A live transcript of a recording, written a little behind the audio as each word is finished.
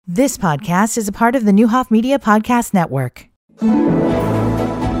This podcast is a part of the Newhoff Media Podcast Network.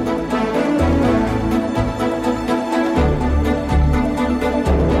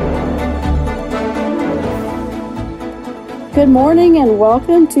 Good morning and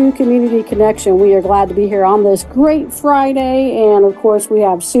welcome to Community Connection. We are glad to be here on this great Friday. And of course, we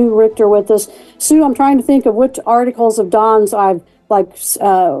have Sue Richter with us. Sue, I'm trying to think of which articles of Don's I've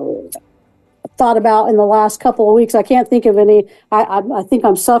thought about in the last couple of weeks. I can't think of any. I think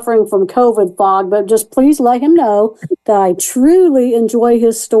I'm suffering from COVID fog, but just please let him know that I truly enjoy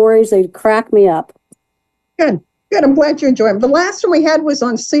his stories. They crack me up. Good. I'm glad you enjoy them. The last one we had was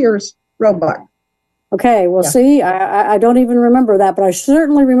on Sears Roebuck. Okay, well, see, I don't even remember that, but I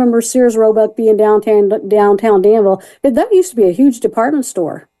certainly remember Sears Roebuck being downtown Danville. That used to be a huge department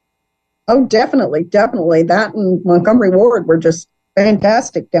store. Oh, definitely. That and Montgomery Ward were just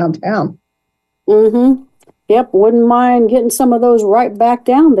fantastic downtown. Mm-hmm. Yep, wouldn't mind getting some of those right back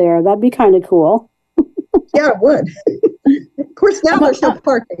down there. That'd be kind of cool. Yeah, it would. Of course, now there's no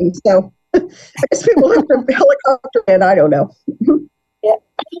parking, so I guess people have to helicopter in. I don't know. Yeah.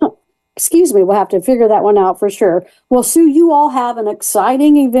 Excuse me, we'll have to figure that one out for sure. Well, Sue, you all have an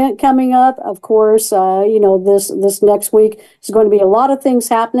exciting event coming up. Of course, this next week is going to be a lot of things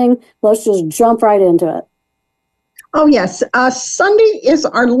happening. Let's just jump right into it. Oh, yes. Sunday is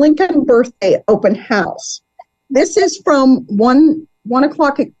our Lincoln birthday open house. This is from 1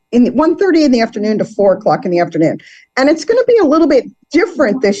 o'clock in 1:30 in the afternoon to 4 o'clock in the afternoon. And it's going to be a little bit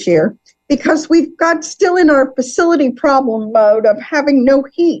different this year because we've got still in our facility problem mode of having no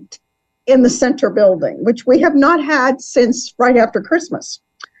heat in the center building, which we have not had since right after Christmas.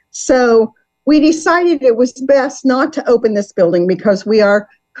 So we decided it was best not to open this building because we are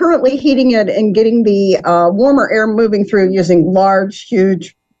currently heating it and getting the warmer air moving through using large,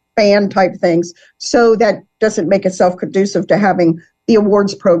 huge fan type things. So that doesn't make itself conducive to having the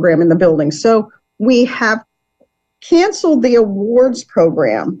awards program in the building. So we have canceled the awards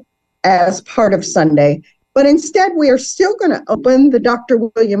program as part of Sunday. But instead, we are still going to open the Dr.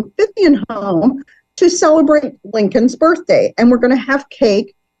 William Vermilion home to celebrate Lincoln's birthday. And we're going to have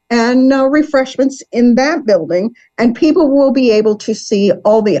cake and refreshments in that building. And people will be able to see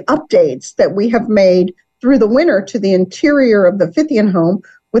all the updates that we have made through the winter to the interior of the Vermilion home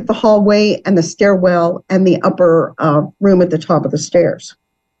with the hallway and the stairwell and the upper room at the top of the stairs.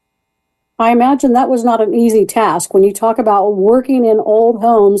 I imagine that was not an easy task. When you talk about working in old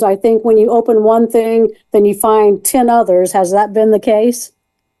homes, I think when you open one thing, then you find 10 others. Has that been the case?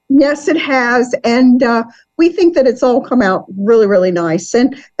 Yes, it has. And we think that it's all come out really, really nice.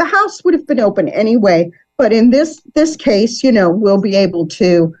 And the house would have been open anyway. But in this case, we'll be able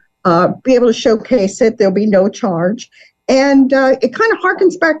to showcase it. There'll be no charge. And it kind of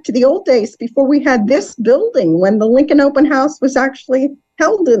harkens back to the old days before we had this building when the Lincoln Open House was actually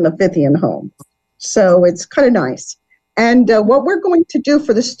held in the Vermilion home. So it's kind of nice. And what we're going to do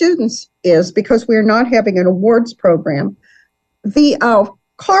for the students is, because we're not having an awards program, the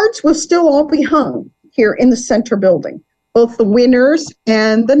cards will still all be hung here in the center building. Both the winners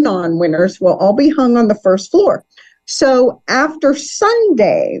and the non-winners will all be hung on the first floor. So after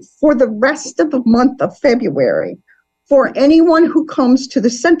Sunday, for the rest of the month of February, for anyone who comes to the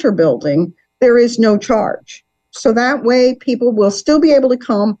center building, there is no charge. So that way, people will still be able to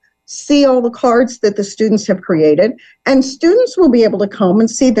come, see all the cards that the students have created, and students will be able to come and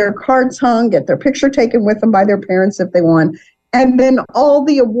see their cards hung, get their picture taken with them by their parents if they want, and then all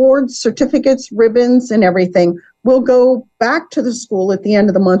the awards, certificates, ribbons, and everything will go back to the school at the end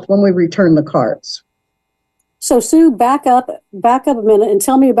of the month when we return the cards. So, Sue, back up a minute and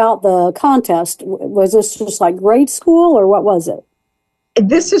tell me about the contest. Was this just like grade school, or what was it?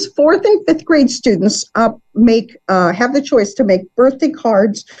 This is 4th and 5th grade students have the choice to make birthday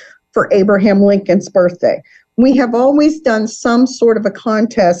cards for Abraham Lincoln's birthday. We have always done some sort of a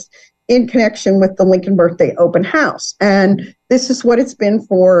contest in connection with the Lincoln Birthday Open House, and this is what it's been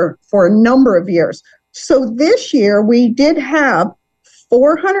for a number of years. So this year we did have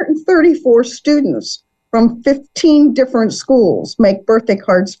 434 students from 15 different schools make birthday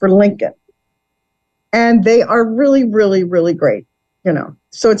cards for Lincoln, and they are really, really, really great.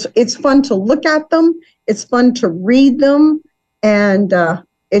 So it's fun to look at them. It's fun to read them. And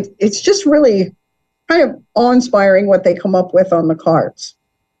it's just really kind of awe-inspiring what they come up with on the cards.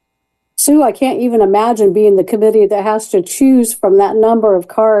 Sue, I can't even imagine being the committee that has to choose from that number of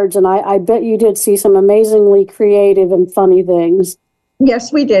cards. And I bet you did see some amazingly creative and funny things.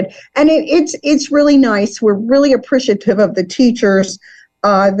 Yes, we did. And it's really nice. We're really appreciative of the teachers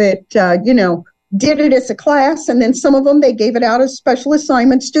that did it as a class, and then some of them, they gave it out as special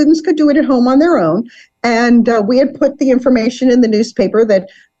assignments. Students could do it at home on their own. And we had put the information in the newspaper that,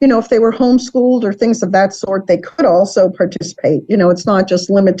 if they were homeschooled or things of that sort, they could also participate. It's not just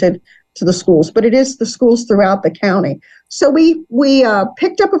limited to the schools, but it is the schools throughout the county. So we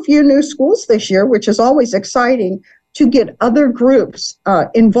picked up a few new schools this year, which is always exciting to get other groups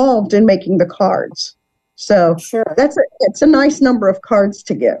involved in making the cards. So Sure. It's a nice number of cards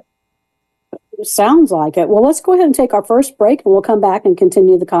to give. Sounds like it. Well, let's go ahead and take our first break, and we'll come back and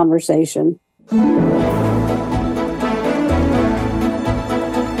continue the conversation.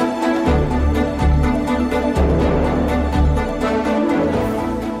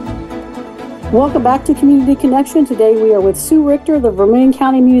 Welcome back to Community Connection. Today we are with Sue Richter, the Vermilion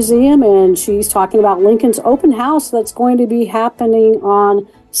County Museum, and she's talking about Lincoln's open house that's going to be happening on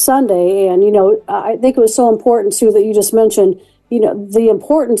Sunday. And, I think it was so important, Sue, that you just mentioned, the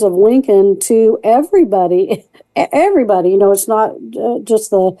importance of Lincoln to everybody. Everybody, it's not just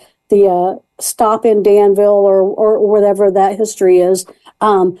the stop in Danville or whatever that history is,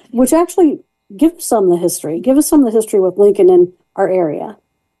 which actually give us some of the history. Give us some of the history with Lincoln in our area.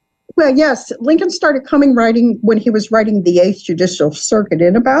 Well, yes, Lincoln started writing when he was writing the 8th Judicial Circuit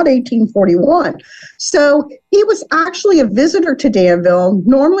in about 1841. So he was actually a visitor to Danville,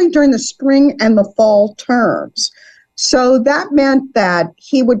 normally during the spring and the fall terms. So that meant that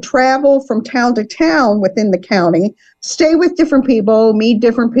he would travel from town to town within the county, stay with different people, meet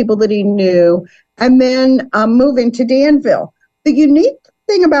different people that he knew, and then move into Danville. The unique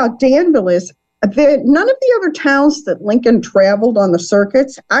thing about Danville is none of the other towns that Lincoln traveled on the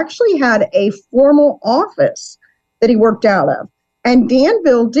circuits actually had a formal office that he worked out of. And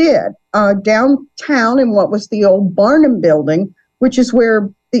Danville did, downtown in what was the old Barnum building, which is where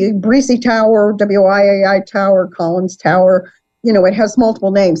the Breezy Tower, WIAI Tower, Collins Tower, it has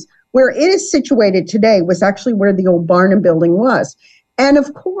multiple names. Where it is situated today was actually where the old Barnum building was. And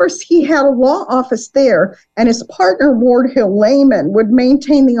of course, he had a law office there, and his partner, Ward Hill Layman, would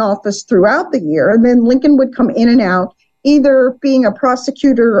maintain the office throughout the year. And then Lincoln would come in and out, either being a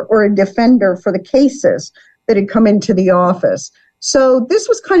prosecutor or a defender for the cases that had come into the office. So this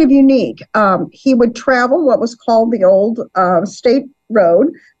was kind of unique. He would travel what was called the old State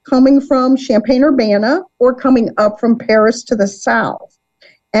Road, coming from Champaign-Urbana or coming up from Paris to the south.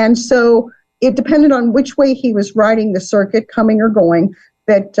 And so it depended on which way he was riding the circuit, coming or going,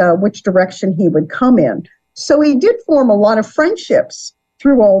 which direction he would come in. So he did form a lot of friendships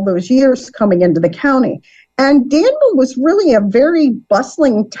through all those years coming into the county. And Danville was really a very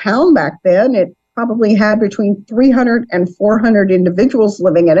bustling town back then. It probably had between 300 and 400 individuals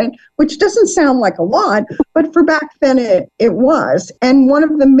living in it, which doesn't sound like a lot, but for back then it was. And one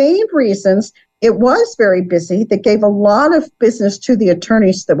of the main reasons it was very busy, that gave a lot of business to the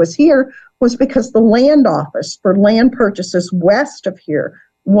attorneys that was here, was because the land office for land purchases west of here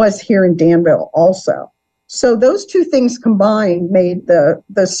was here in Danville also. So those two things combined made the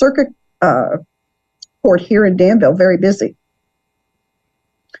circuit court here in Danville very busy.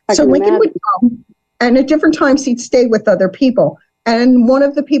 So Lincoln would come, and at different times he'd stay with other people. And one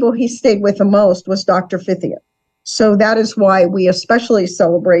of the people he stayed with the most was Dr. Fithian. So that is why we especially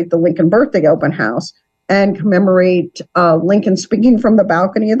celebrate the Lincoln Birthday Open House and commemorate Lincoln speaking from the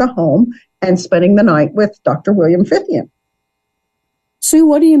balcony of the home and spending the night with Dr. William Fithian. Sue,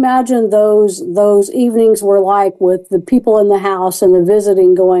 what do you imagine those evenings were like with the people in the house and the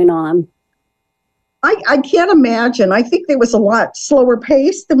visiting going on? I can't imagine. I think there was a lot slower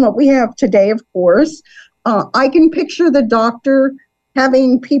pace than what we have today, of course. I can picture the doctor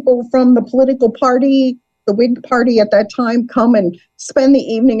having people from the political party, the Whig Party at that time, come and spend the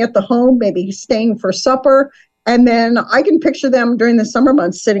evening at the home, maybe staying for supper. And then I can picture them during the summer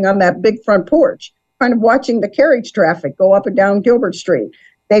months sitting on that big front porch, kind of watching the carriage traffic go up and down Gilbert Street.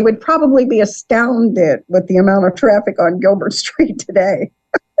 They would probably be astounded with the amount of traffic on Gilbert Street today.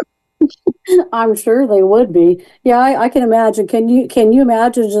 I'm sure they would be. Yeah, I can imagine. Can you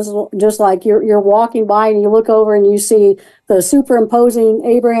imagine just like you're walking by and you look over and you see the superimposing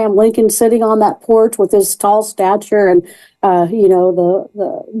Abraham Lincoln sitting on that porch with his tall stature and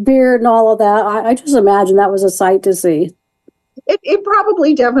the beard and all of that. I just imagine that was a sight to see. It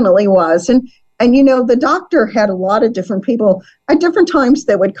probably definitely was. And the doctor had a lot of different people at different times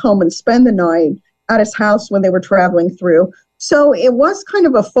that would come and spend the night at his house when they were traveling through. So it was kind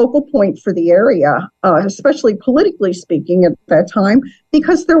of a focal point for the area, especially politically speaking at that time,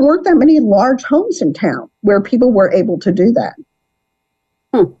 because there weren't that many large homes in town where people were able to do that.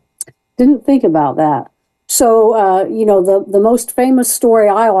 Didn't think about that. So, the most famous story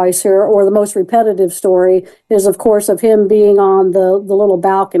I always hear, or the most repetitive story, is, of course, of him being on the little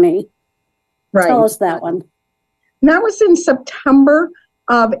balcony. Right. Tell us that one. And that was in September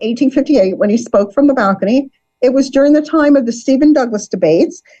of 1858 when he spoke from the balcony. It was during the time of the Stephen Douglas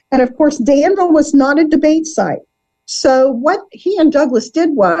debates. And of course, Danville was not a debate site. So what he and Douglas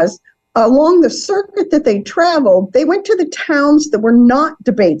did was, along the circuit that they traveled, they went to the towns that were not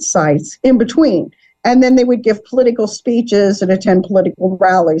debate sites in between. And then they would give political speeches and attend political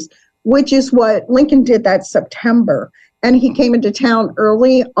rallies, which is what Lincoln did that September. And he came into town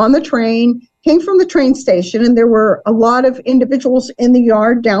early on the train, came from the train station, and there were a lot of individuals in the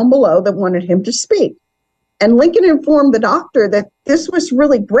yard down below that wanted him to speak. And Lincoln informed the doctor that this was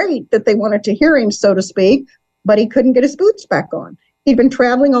really great, that they wanted to hear him, so to speak, but he couldn't get his boots back on. He'd been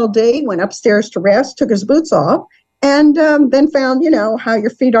traveling all day, went upstairs to rest, took his boots off, and then found, how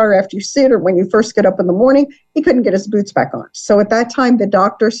your feet are after you sit or when you first get up in the morning. He couldn't get his boots back on. So at that time, the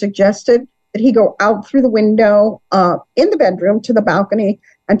doctor suggested that he go out through the window in the bedroom to the balcony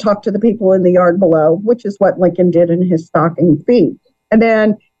and talk to the people in the yard below, which is what Lincoln did in his stocking feet. And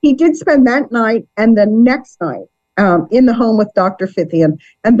then he did spend that night and the next night in the home with Dr. Fithian.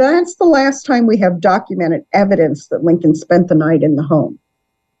 And that's the last time we have documented evidence that Lincoln spent the night in the home.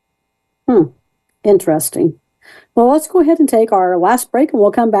 Interesting. Well, let's go ahead and take our last break, and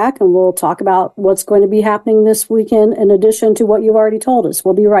we'll come back and we'll talk about what's going to be happening this weekend in addition to what you've already told us.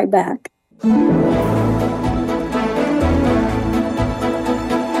 We'll be right back.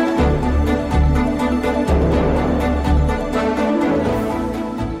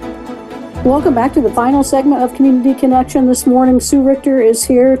 Welcome back to the final segment of Community Connection this morning. Sue Richter is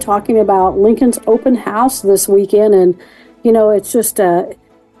here talking about Lincoln's open house this weekend. And, it's just,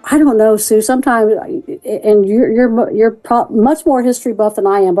 I don't know, Sue, sometimes, and you're much more history buff than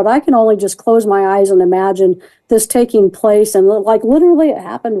I am, but I can only just close my eyes and imagine this taking place. And literally it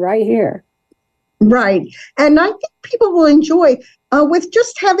happened right here. Right. And I think people will enjoy, with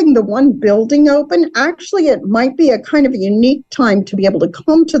just having the one building open, actually it might be a kind of a unique time to be able to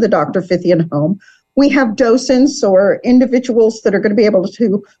come to the Dr. Fithian home. We have docents or individuals that are going to be able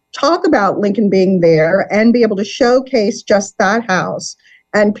to talk about Lincoln being there and be able to showcase just that house,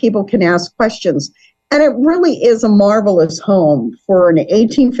 and people can ask questions. And it really is a marvelous home for an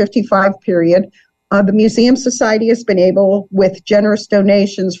 1855 period. The Museum Society has been able, with generous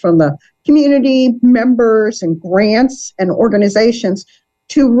donations from the community members and grants and organizations,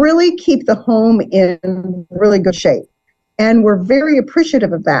 to really keep the home in really good shape. And we're very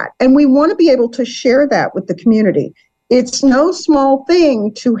appreciative of that. And we want to be able to share that with the community. It's no small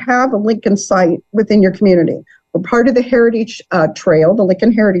thing to have a Lincoln site within your community. We're part of the Heritage Trail, the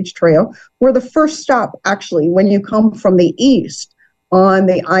Lincoln Heritage Trail. We're the first stop, actually, when you come from the east on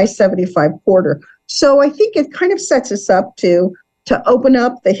the I-75 corridor. So I think it kind of sets us up to open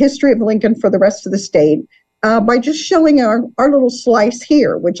up the history of Lincoln for the rest of the state by just showing our little slice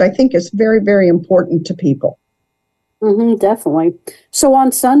here, which I think is very, very important to people. Definitely. So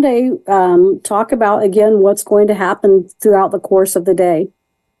on Sunday, talk about, again, what's going to happen throughout the course of the day.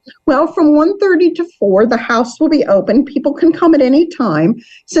 Well, from 1:30 to 4, the house will be open. People can come at any time.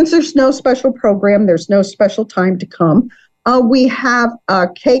 Since there's no special program, there's no special time to come. We have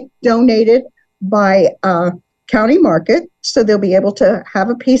cake donated by County Market, so they'll be able to have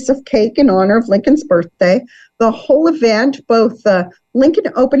a piece of cake in honor of Lincoln's birthday. The whole event, both the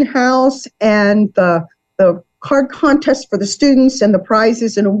Lincoln Open House and the card contest for the students and the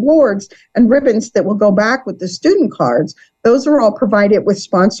prizes and awards and ribbons that will go back with the student cards, those are all provided with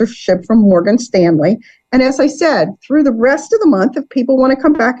sponsorship from Morgan Stanley. And as I said, through the rest of the month, if people want to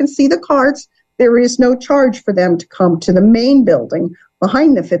come back and see the cards, there is no charge for them to come to the main building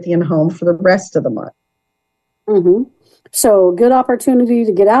behind the Fithian home for the rest of the month. So good opportunity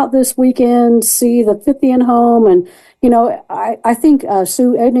to get out this weekend, see the Fithian home. And, I think,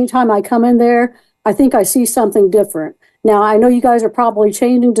 Sue, anytime I come in there, I think I see something different. Now, I know you guys are probably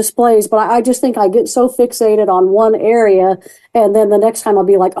changing displays, but I just think I get so fixated on one area, and then the next time I'll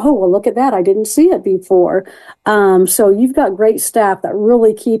be like, oh, well, look at that. I didn't see it before. So you've got great staff that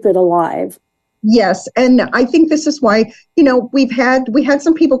really keep it alive. Yes, and I think this is why, we had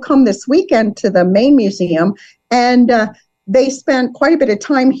some people come this weekend to the main museum, and they spent quite a bit of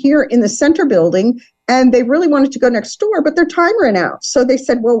time here in the center building, and they really wanted to go next door, but their time ran out. So they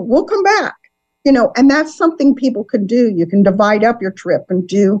said, well, we'll come back. And that's something people could do. You can divide up your trip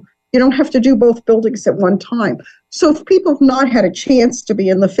and you don't have to do both buildings at one time. So if people have not had a chance to be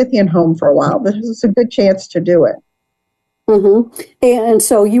in the Fithian home for a while, this is a good chance to do it. And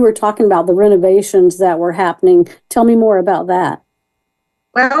so you were talking about the renovations that were happening. Tell me more about that.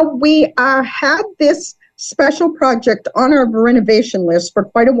 Well, we had this special project on our renovation list for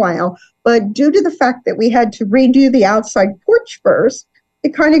quite a while, but due to the fact that we had to redo the outside porch first,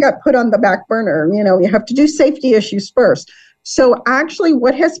 it kind of got put on the back burner. You have to do safety issues first. So actually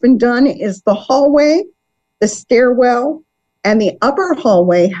what has been done is the hallway, the stairwell, and the upper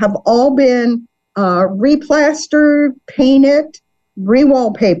hallway have all been replastered, painted,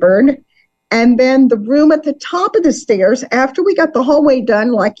 re-wallpapered. And then the room at the top of the stairs, after we got the hallway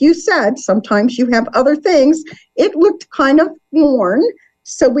done, like you said, sometimes you have other things, it looked kind of worn.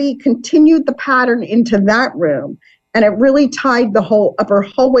 So we continued the pattern into that room, and it really tied the whole upper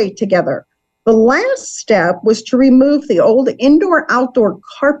hallway together. The last step was to remove the old indoor-outdoor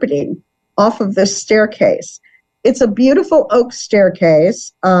carpeting off of this staircase. It's a beautiful oak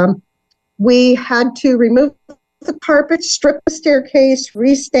staircase. We had to remove the carpet, strip the staircase,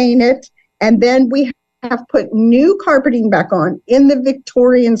 restain it, and then we have put new carpeting back on in the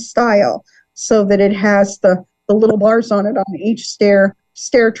Victorian style so that it has the little bars on it on each stair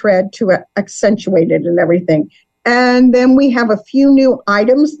tread to accentuate it and everything. And then we have a few new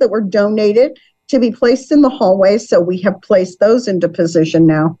items that were donated to be placed in the hallway. So we have placed those into position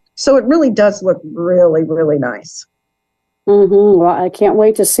now. So it really does look really, really nice. Mm-hmm. Well, I can't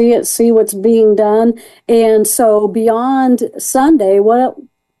wait to see it, see what's being done. And so beyond Sunday,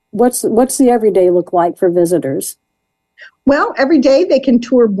 what's the everyday look like for visitors? Well, every day they can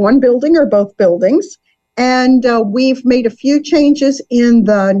tour one building or both buildings. And we've made a few changes in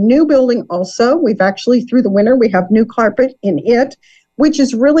the new building also. We've actually, through the winter, we have new carpet in it, which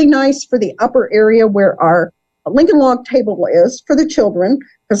is really nice for the upper area where our Lincoln log table is for the children,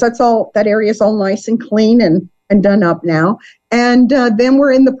 because that area is all nice and clean and done up now. And then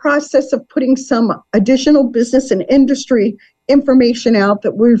we're in the process of putting some additional business and industry information out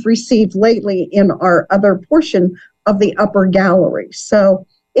that we've received lately in our other portion of the upper gallery. So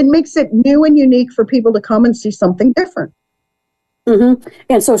it makes it new and unique for people to come and see something different. Mm-hmm.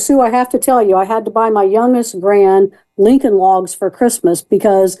 And so, Sue, I have to tell you, I had to buy my youngest grand Lincoln logs for Christmas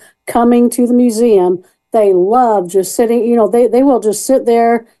because coming to the museum, they love just sitting, they will just sit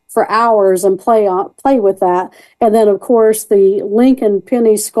there for hours and play with that. And then, of course, the Lincoln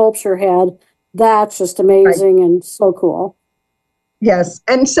penny sculpture head, that's just amazing and so cool. Yes.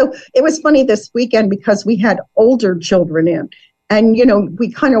 And so it was funny this weekend because we had older children in. And,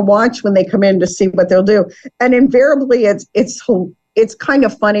 we kind of watch when they come in to see what they'll do. And invariably, it's kind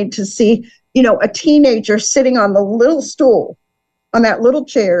of funny to see, a teenager sitting on the little stool, on that little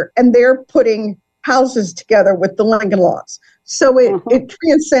chair, and they're putting houses together with the Lincoln logs. So it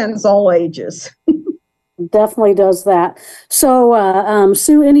transcends all ages. Definitely does that. So,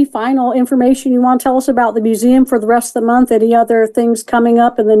 Sue, any final information you want to tell us about the museum for the rest of the month? Any other things coming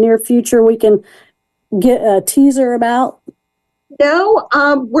up in the near future we can get a teaser about? No,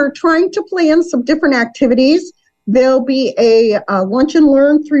 we're trying to plan some different activities. There'll be a lunch and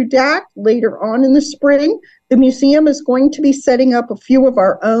learn through DAC later on in the spring. The museum is going to be setting up a few of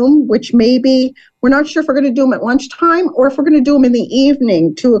our own, which maybe we're not sure if we're going to do them at lunchtime or if we're going to do them in the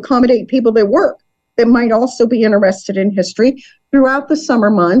evening to accommodate people that work that might also be interested in history throughout the summer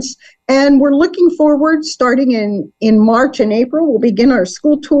months. And we're looking forward, starting in March and April, we'll begin our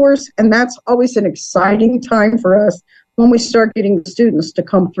school tours. And that's always an exciting time for us when we start getting students to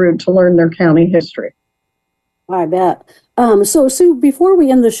come through to learn their county history. I bet. So, Sue, before we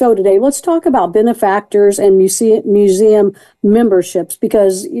end the show today, let's talk about benefactors and museum memberships,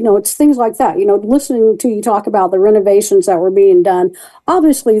 because, it's things like that. Listening to you talk about the renovations that were being done,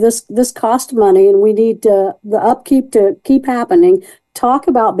 obviously this cost money and we need the upkeep to keep happening. Talk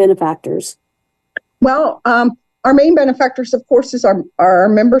about benefactors. Well, our main benefactors, of course, is our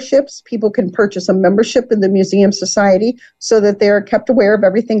memberships. People can purchase a membership in the Museum Society so that they're kept aware of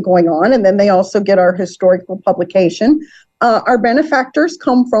everything going on. And then they also get our historical publication. Our benefactors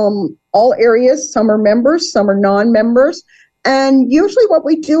come from all areas. Some are members, some are non-members. And usually what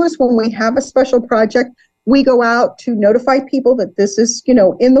we do is when we have a special project, we go out to notify people that this is,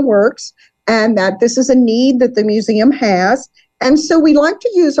 in the works and that this is a need that the museum has. And so we like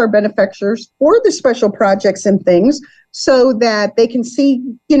to use our benefactors for the special projects and things so that they can see,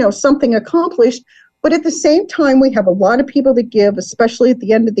 something accomplished. But at the same time, we have a lot of people that give, especially at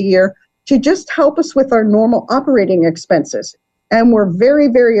the end of the year, to just help us with our normal operating expenses. And we're very,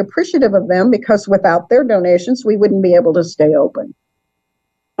 very appreciative of them because without their donations, we wouldn't be able to stay open.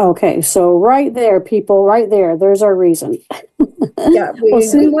 Okay, so right there, people, right there, there's our reason. Yeah,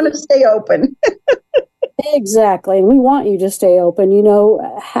 we want to stay open. Exactly. And we want you to stay open.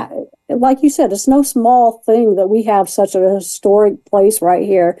 Like you said, it's no small thing that we have such a historic place right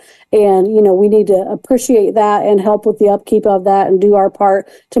here. And, we need to appreciate that and help with the upkeep of that and do our part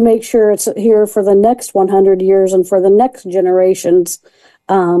to make sure it's here for the next 100 years and for the next generations.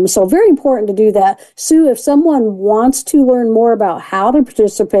 So very important to do that. Sue, if someone wants to learn more about how to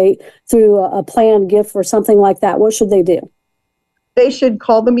participate through a planned gift or something like that, what should they do? they should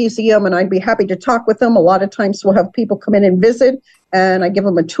call the museum, and I'd be happy to talk with them. A lot of times we'll have people come in and visit, and I give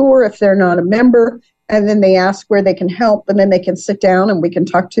them a tour if they're not a member, and then they ask where they can help, and then they can sit down and we can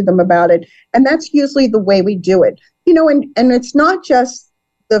talk to them about it. And that's usually the way we do it. And it's not just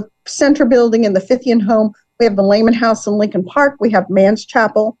the Center Building and the Fithian Home. We have the Lehman House in Lincoln Park. We have Man's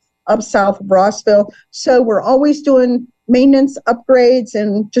Chapel up south of Rossville. So we're always doing maintenance, upgrades,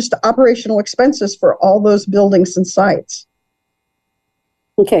 and just operational expenses for all those buildings and sites.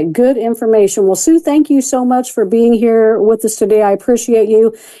 Okay, good information. Well, Sue, thank you so much for being here with us today. I appreciate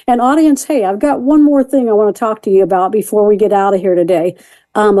you. And audience, hey, I've got one more thing I want to talk to you about before we get out of here today.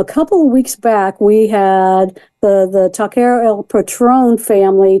 A couple of weeks back, we had the Taquero El Patron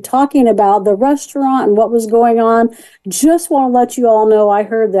family talking about the restaurant and what was going on. Just want to let you all know, I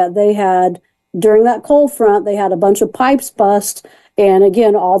heard that they had, during that cold front, they had a bunch of pipes bust. And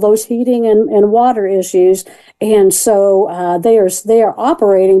again, all those heating and water issues. And so they are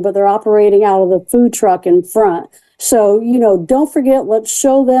operating, but they're operating out of the food truck in front. So, don't forget, let's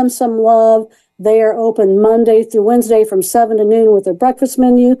show them some love. They are open Monday through Wednesday from 7 to noon with their breakfast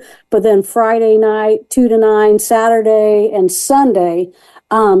menu, but then Friday night, 2 to 9, Saturday and Sunday.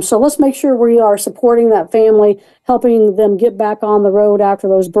 So let's make sure we are supporting that family, helping them get back on the road after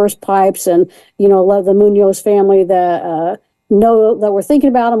those burst pipes, and, let the Munoz family that know that we're thinking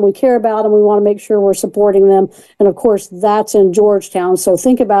about them, we care about them, we want to make sure we're supporting them. And of course, that's in Georgetown. So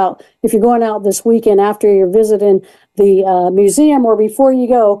think about, if you're going out this weekend after you're visiting the museum, or before you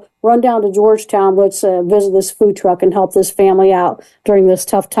go, run down to Georgetown. Let's visit this food truck and help this family out during this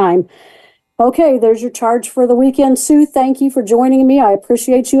tough time. Okay, there's your charge for the weekend. Sue, thank you for joining me. I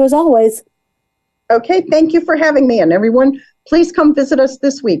appreciate you as always. Okay, thank you for having me. And everyone, please come visit us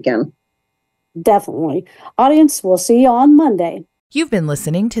this weekend. Definitely. Audience, we'll see you on Monday. You've been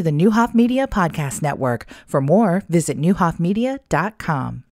listening to the Neuhoff Media Podcast Network. For more, visit neuhoffmedia.com.